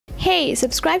Hey,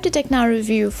 subscribe to Tech Now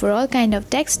Review for all kind of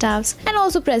tech stuffs and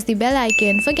also press the bell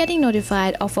icon for getting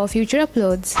notified of our future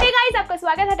uploads. Hey guys, आपका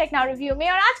स्वागत है take now review में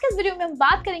और आज के इस video में हम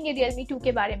बात करेंगे Realme 2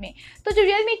 के बारे में। तो जो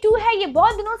Realme 2 है ये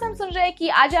बहुत दिनों से हम सुन रहे हैं कि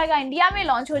आ जाएगा इंडिया में,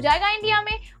 लॉन्च हो जाएगा इंडिया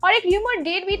में और एक र्यूमर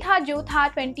डेट भी था जो था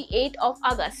 28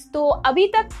 अगस्त। तो अभी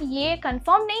तक ये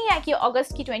कंफर्म नहीं है कि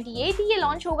अगस्त की 28 ही ये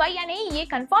लॉन्च होगा या नहीं, ये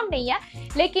कंफर्म नहीं है,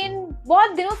 लेकिन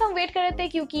बहुत दिनों से हम वेट कर रहे थे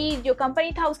क्योंकि जो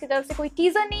कंपनी था उसकी तरफ से कोई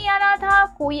टीजर नहीं आ रहा था,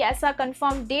 कोई ऐसा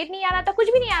कंफर्म डेट नहीं आ रहा था, कुछ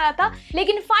भी नहीं आ रहा था।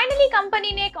 लेकिन फाइनली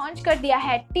कंपनी ने लॉन्च कर दिया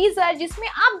है टीजर जिसमें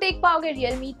आप देख पाओगे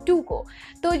Realme 2 को।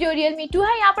 तो जो Realme 2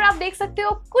 है यहाँ पर आप देख सकते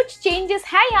हो कुछ चेंजेस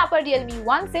है यहाँ पर Realme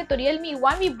 1 से। तो Realme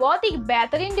 1 भी बहुत ही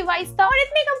बेहतरीन डिवाइस था और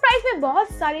इतने कम प्राइस में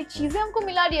बहुत सारी चीजें हमको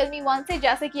मिला Realme 1 से,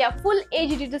 जैसे कि फुल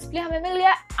एचडी डिस्प्ले हमें मिल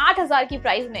गया 8000 की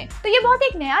प्राइस में। तो ये बहुत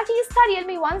एक नया चीज था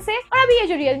Realme 1 से। और अभी ये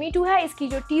जो Realme 2 है इसकी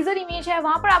जो टीजर इमेज है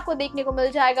वहां पर आपको देखने को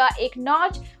मिल जाएगा एक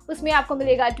नॉच, उसमें आपको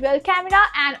मिलेगा dual camera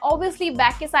and obviously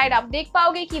back के साइड आप देख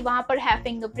पाओगे कि वहां पर है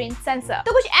फिंगरप्रिंट सेंसर।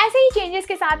 तो कुछ ऐसे ही चेंजेस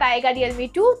के साथ आएगा Realme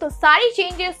 2। तो सारी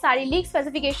चेंजेस, सारी लीक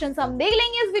स्पेसिफिकेशंस हम देख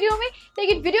लेंगे इस वीडियो में।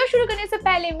 लेकिन वीडियो शुरू करने से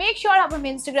पहले मेक श्योर आप हमें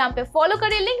इंस्टाग्राम पे फॉलो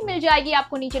करें, लिंक मिल जाएगी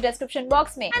आपको नीचे डिस्क्रिप्शन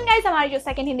बॉक्स में। एंड गाइस हमारी जो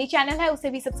सेकंड हिंदी चैनल है उसे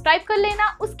भी सब्सक्राइब कर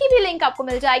लेना, उसकी भी लिंक आपको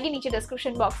मिल जाएगी नीचे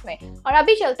डिस्क्रिप्शन बॉक्स में। और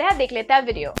अभी चलते हैं, देख लेते हैं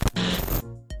वीडियो।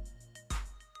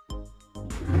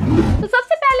 तो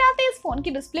सबसे पहले आते हैं इस फोन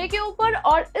की डिस्प्ले के ऊपर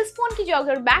और इस फोन की जो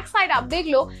अगर बैक साइड आप देख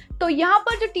लो तो यहाँ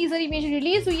पर जो टीजर इमेज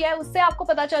रिलीज हुई है उससे आपको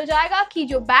पता चल जाएगा कि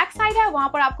जो बैक साइड है वहां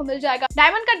पर आपको मिल जाएगा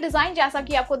डायमंड का डिजाइन, जैसा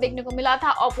कि आपको देखने को मिला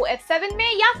था Oppo F7 में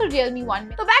या फिर Realme 1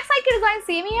 में। तो बैक साइड की डिजाइन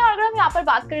सेम ही है। और अगर हम यहाँ पर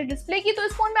बात करें डिस्प्ले की तो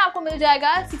इस फोन में आपको मिल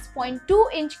जाएगा 6.2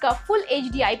 इंच का full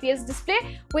HD IPS display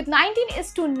with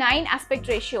 19:9 aspect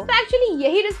ratio. तो एक्चुअली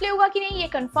यही डिस्प्ले होगा कि नहीं ये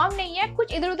कंफर्म नहीं है,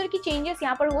 कुछ इधर उधर की चेंजेस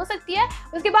यहाँ पर हो सकती है।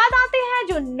 उसके बाद आते हैं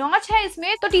जो नॉच है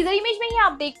इसमें। तो टीजर इमेज में ही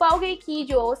आप देख पाओगे कि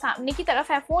जो सामने की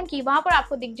तरफ है फोन की वहां पर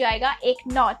आपको दिख जाएगा एक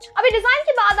नॉच। अभी डिजाइन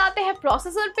के बाद आते हैं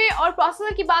प्रोसेसर पे और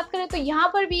प्रोसेसर की बात करें तो यहाँ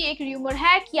पर भी एक र्यूमर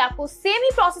है कि आपको सेम ही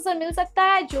प्रोसेसर मिल सकता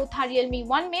है जो था Realme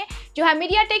 1 में, जो है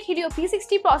MediaTek Helio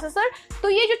P60 प्रोसेसर। तो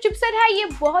ये जो चिपसेट है ये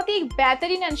बहुत ही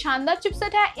बेहतरीन और शानदार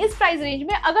चिपसेट है इस प्राइस रेंज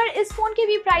में। अगर इस फोन की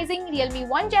भी प्राइसिंग Realme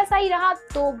 1 जैसा ही रहा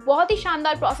तो बहुत ही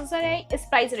शानदार प्रोसेसर है इस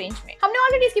प्राइस रेंज में। हमने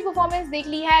ऑलरेडी इसकी परफॉर्मेंस देख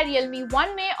ली है Realme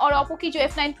 1 में और Oppo की जो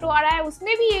F9 Pro आ रहा है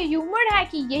उसमें भी ये र्यूमर है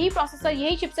कि यही प्रोसेसर,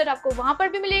 यही चिपसेट आपको वहां पर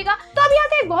भी मिलेगा। तो अभी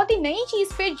आते हैं बहुत ही नई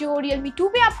चीज पे जो Realme 2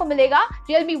 पे आपको मिलेगा।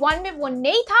 Realme 1 में वो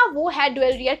नहीं था, वो है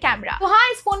डुअल रियर कैमरा। तो हाँ,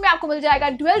 इस फोन में आपको मिल जाएगा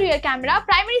dual rear camera.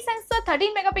 Primary sensor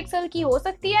 13 megapixel की हो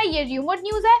सकती है, ये र्यूमर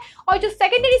न्यूज है, और जो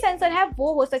सेकेंडरी सेंसर है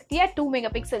वो हो सकती है 2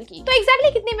 मेगापिक्सल की। तो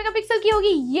एग्जैक्टली कितनी मेगापिक्सल की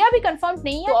होगी ये अभी कंफर्म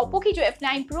नहीं है। तो Oppo की जो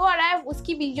F9 Pro आ रहा है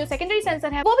उसकी भी जो सेकेंडरी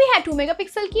सेंसर है वो भी है 2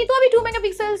 मेगापिक्सल की। तो अभी 2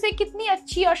 मेगापिक्सल से कितनी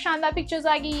अच्छी और शानदार पिक्चर्स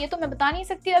आएगी ये तो मैं बता नहीं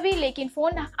सकती अभी, लेकिन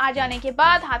फोन आ जाने के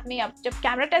बाद हाथ में आप जब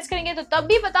कैमरा टेस्ट करेंगे तो तब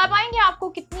भी बता पाएंगे आपको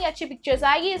कितनी अच्छी पिक्चर्स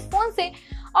आएगी इस फोन से।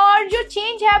 और जो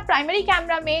चेंज है प्राइमरी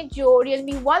कैमरा में, जो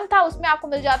Realme 1 था उसमें आपको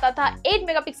मिल जाता था 8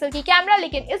 मेगापिक्सल की कैमरा,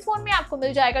 लेकिन इस फोन में आपको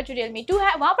मिल जाएगा जो Realme 2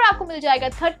 है वहां पर आपको मिल जाएगा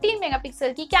 13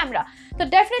 मेगापिक्सल की कैमरा। तो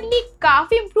डेफिनेटली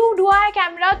काफी इंप्रूव्ड हुआ है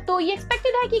कैमरा, तो ये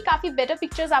एक्सपेक्टेड है कि काफी बेटर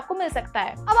पिक्चर्स आपको मिल सकता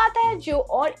है। अब आता है जो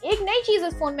और एक नई चीज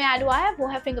इस फोन में ऐड हुआ है वो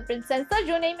है फिंगरप्रिंट सेंसर,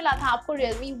 जो नहीं मिला था आपको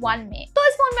Realme 1 में। तो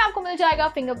इस फोन में आपको मिल जाएगा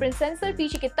फिंगरप्रिंट सेंसर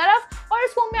पीछे की तरफ और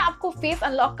इस फोन में आपको फेस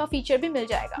अनलॉक का फीचर भी मिल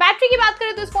जाएगा। बैटरी की बात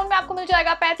करें तो इस फोन में आपको मिल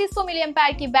जाएगा 3500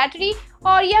 mAh की बैटरी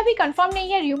और यह भी कंफर्म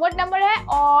नहीं है, र्यूमर्ड नंबर है।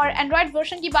 और एंड्रॉइड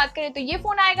वर्जन की बात करें तो ये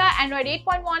फोन आएगा एंड्रॉइड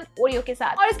 8.1 ओरियो के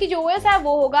साथ और इसकी जो ओएस है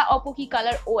वो होगा Oppo की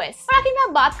कलर ओएस। और आखिर में आप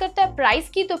बात करते हैं प्राइस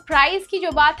की। तो प्राइस की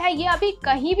जो बात है ये अभी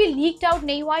कहीं भी लीक्ड आउट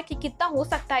नहीं हुआ है कि कितना हो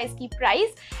सकता है इसकी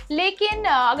प्राइस, लेकिन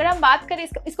अगर हम बात करें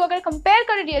इसको अगर कंपेयर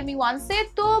करें Realme 1 से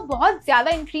तो बहुत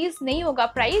ज्यादा इंक्रीज नहीं होगा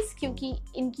प्राइस, क्योंकि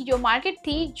इनकी जो मार्केट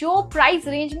थी, जो प्राइस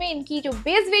रेंज में इनकी जो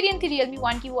बेस वेरिएंट थी Realme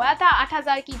 1 की वो आया था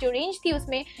 8000 की जो रेंज थी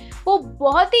उसमें, वो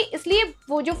बहुत ही, इसलिए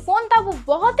वो जो फोन था वो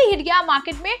बहुत ही हिट गया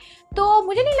मार्केट में। तो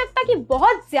मुझे नहीं लगता कि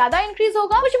बहुत ज्यादा इंक्रीज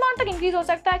होगा, कुछ अमाउंट तक इंक्रीज हो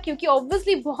सकता है क्योंकि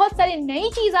ऑब्वियसली बहुत सारी नई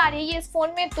चीज आ रही है इस फोन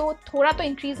में, तो थोड़ा तो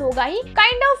इंक्रीज होगा ही।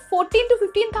 काइंड ऑफ 14 to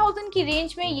 15,000 की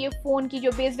रेंज में ये फोन की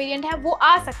जो बेस वेरिएंट है वो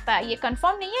आ सकता है, ये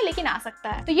कंफर्म नहीं है लेकिन आ सकता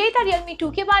है। तो यही था Realme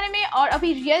 2 के बारे में। और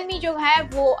अभी Realme जो है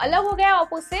वो अलग हो गया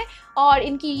Oppo से और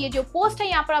इनकी ये जो पोस्ट है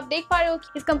यहाँ पर आप देख पा रहे हो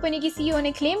इस कंपनी की CEO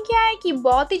ने क्लेम किया है कि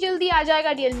बहुत ही जल्दी आ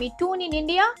जाएगा Realme 2 इन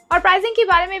इंडिया। और प्राइसिंग के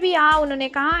बारे में भी यहाँ उन्होंने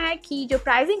कहा है कि जो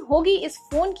प्राइसिंग होगी इस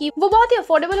फोन की वो बहुत ही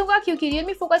अफोर्डेबल होगा, क्योंकि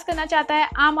Realme फोकस करना चाहता है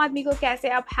आम आदमी को कैसे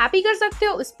आप हैप्पी कर सकते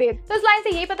हो उस पे। तो इस लाइन से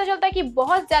यही पता चलता है कि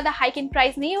बहुत ज्यादा हाइक इन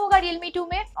प्राइस नहीं होगा Realme 2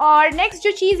 में। और नेक्स्ट जो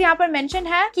जो चीज यहाँ पर मेंशन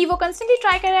है कि वो कंस्टेंटली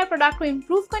ट्राई कर रहा है प्रोडक्ट को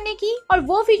इम्प्रूव करने की और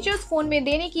वो फीचर्स फोन में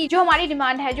देने की जो हमारी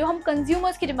डिमांड है, जो हम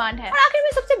कंज्यूमर्स की डिमांड है। और आखिर में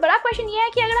सबसे बड़ा क्वेश्चन ये है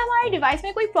कि अगर हमारे डिवाइस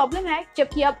में कोई प्रॉब्लम है,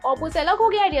 जबकि अब ओप्पो से अलग हो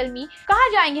गया है रियलमी, कहाँ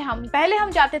जाएंगे हम? पहले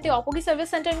हम जाते थे ओप्पो की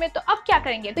सर्विस सेंटर में, तो अब क्या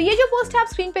करेंगे? तो ये जो पोस्ट है आप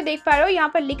स्क्रीन पे देख पा रहे हो, यहाँ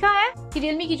पर लिखा है कि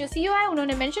रियलमी की जो CEO है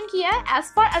उन्होंने मेंशन किया है,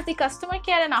 as far as the customer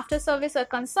care and after service are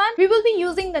concern, we will be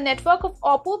using the network of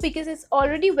Oppo because it's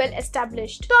already well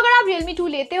established. तो अगर आप रियलमी 2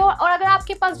 लेते हो और अगर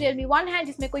आपके पास रियलमी 1 है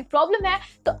जिसमें कोई प्रॉब्लम है,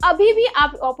 तो अभी भी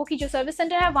आप ओप्पो की जो सर्विस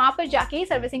सेंटर है वहां पर जाके ही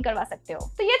सर्विसिंग करवा सकते हो।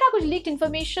 तो ये था कुछ leaked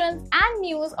information and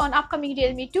news on upcoming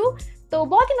Realme 2। तो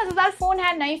बहुत ही मजेदार फोन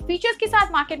है, नए फीचर्स के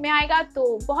साथ मार्केट में आएगा,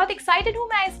 तो बहुत एक्साइटेड हूँ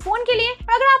मैं इस फोन के लिए।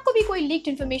 और अगर आपको भी कोई लीक्ड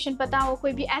इन्फॉर्मेशन पता हो,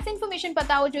 कोई भी ऐसी इन्फॉर्मेशन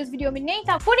पता हो जो इस वीडियो में नहीं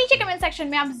था, वो नीचे कमेंट सेक्शन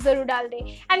में आप जरूर डाल दें।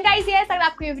 एंड गाइस यस, अगर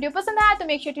आपको ये वीडियो पसंद आया तो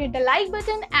make sure to hit the like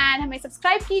button and हमें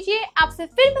सब्सक्राइब कीजिए। आपसे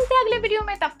फिर मिलते हैं अगले वीडियो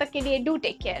में, तब तक के लिए डू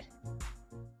टेक केयर।